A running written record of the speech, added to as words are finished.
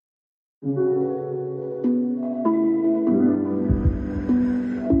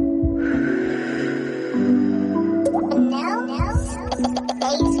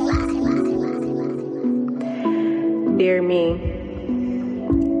Dear me,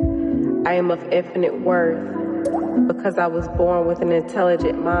 I am of infinite worth because I was born with an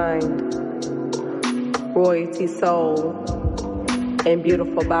intelligent mind, royalty soul, and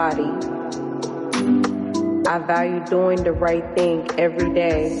beautiful body. I value doing the right thing every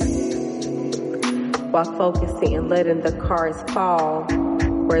day while focusing and letting the cards fall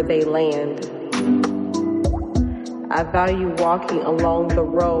where they land. I value walking along the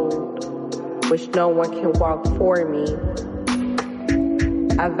road which no one can walk for me.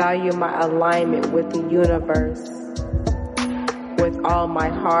 I value my alignment with the universe with all my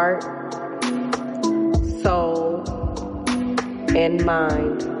heart, soul, and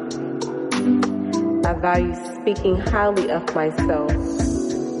mind. I value speaking highly of myself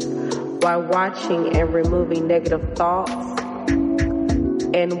while watching and removing negative thoughts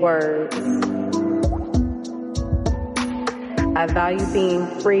and words. I value being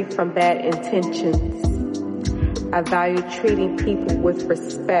free from bad intentions. I value treating people with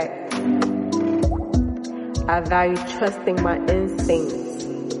respect. I value trusting my instincts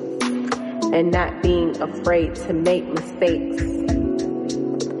and not being afraid to make mistakes.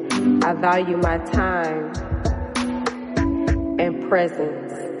 I value my time and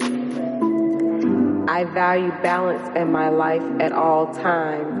presence. I value balance in my life at all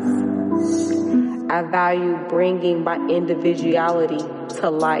times. I value bringing my individuality to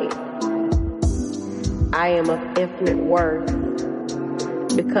light. I am of infinite worth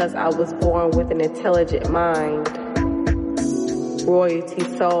because I was born with an intelligent mind, royalty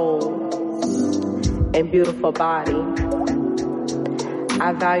soul, and beautiful body.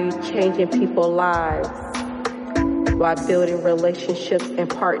 I value changing people's lives while building relationships and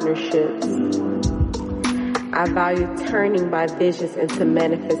partnerships. I value turning my visions into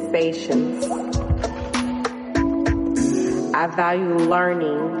manifestations. I value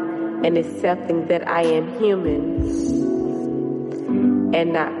learning and accepting that I am human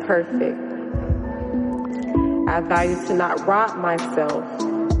and not perfect. I value to not rob myself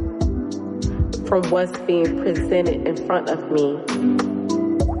from what's being presented in front of me.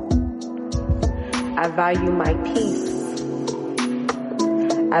 I value my peace.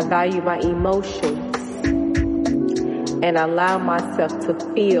 I value my emotions and allow myself to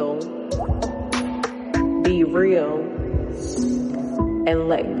feel, be real, and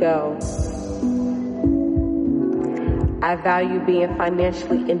let go. I value being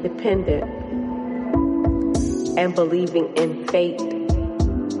financially independent and believing in fate.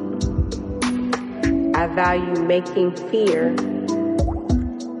 I value making fear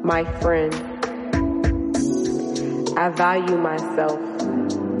my friend. I value myself.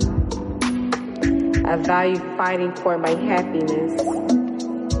 I value fighting for my happiness.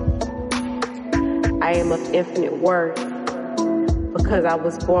 I am of infinite worth because I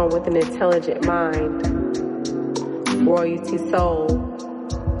was born with an intelligent mind, royalty soul,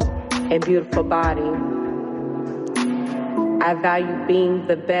 and beautiful body. I value being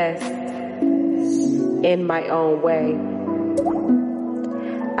the best in my own way.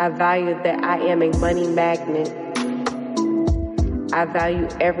 I value that I am a money magnet. I value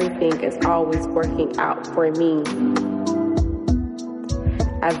everything is always working out for me.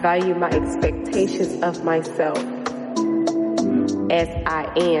 I value my expectations of myself as I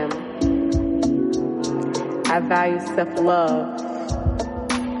am. I value self-love.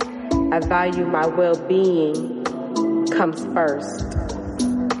 I value my well-being comes first.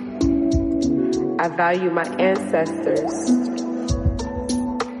 I value my ancestors.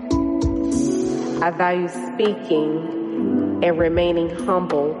 I value speaking and remaining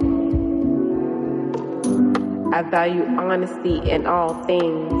humble. I value honesty in all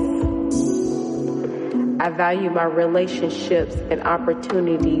things. I value my relationships and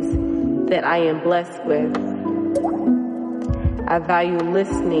opportunities that I am blessed with. I value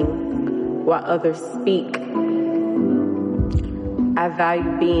listening while others speak. I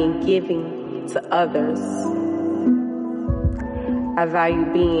value being giving to others. I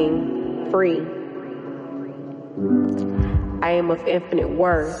value being free. I am of infinite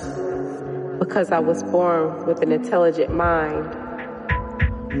worth because I was born with an intelligent mind,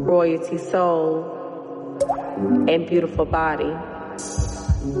 royalty soul, and beautiful body.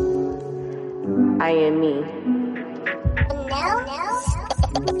 I am me. No,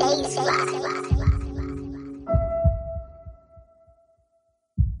 baseline.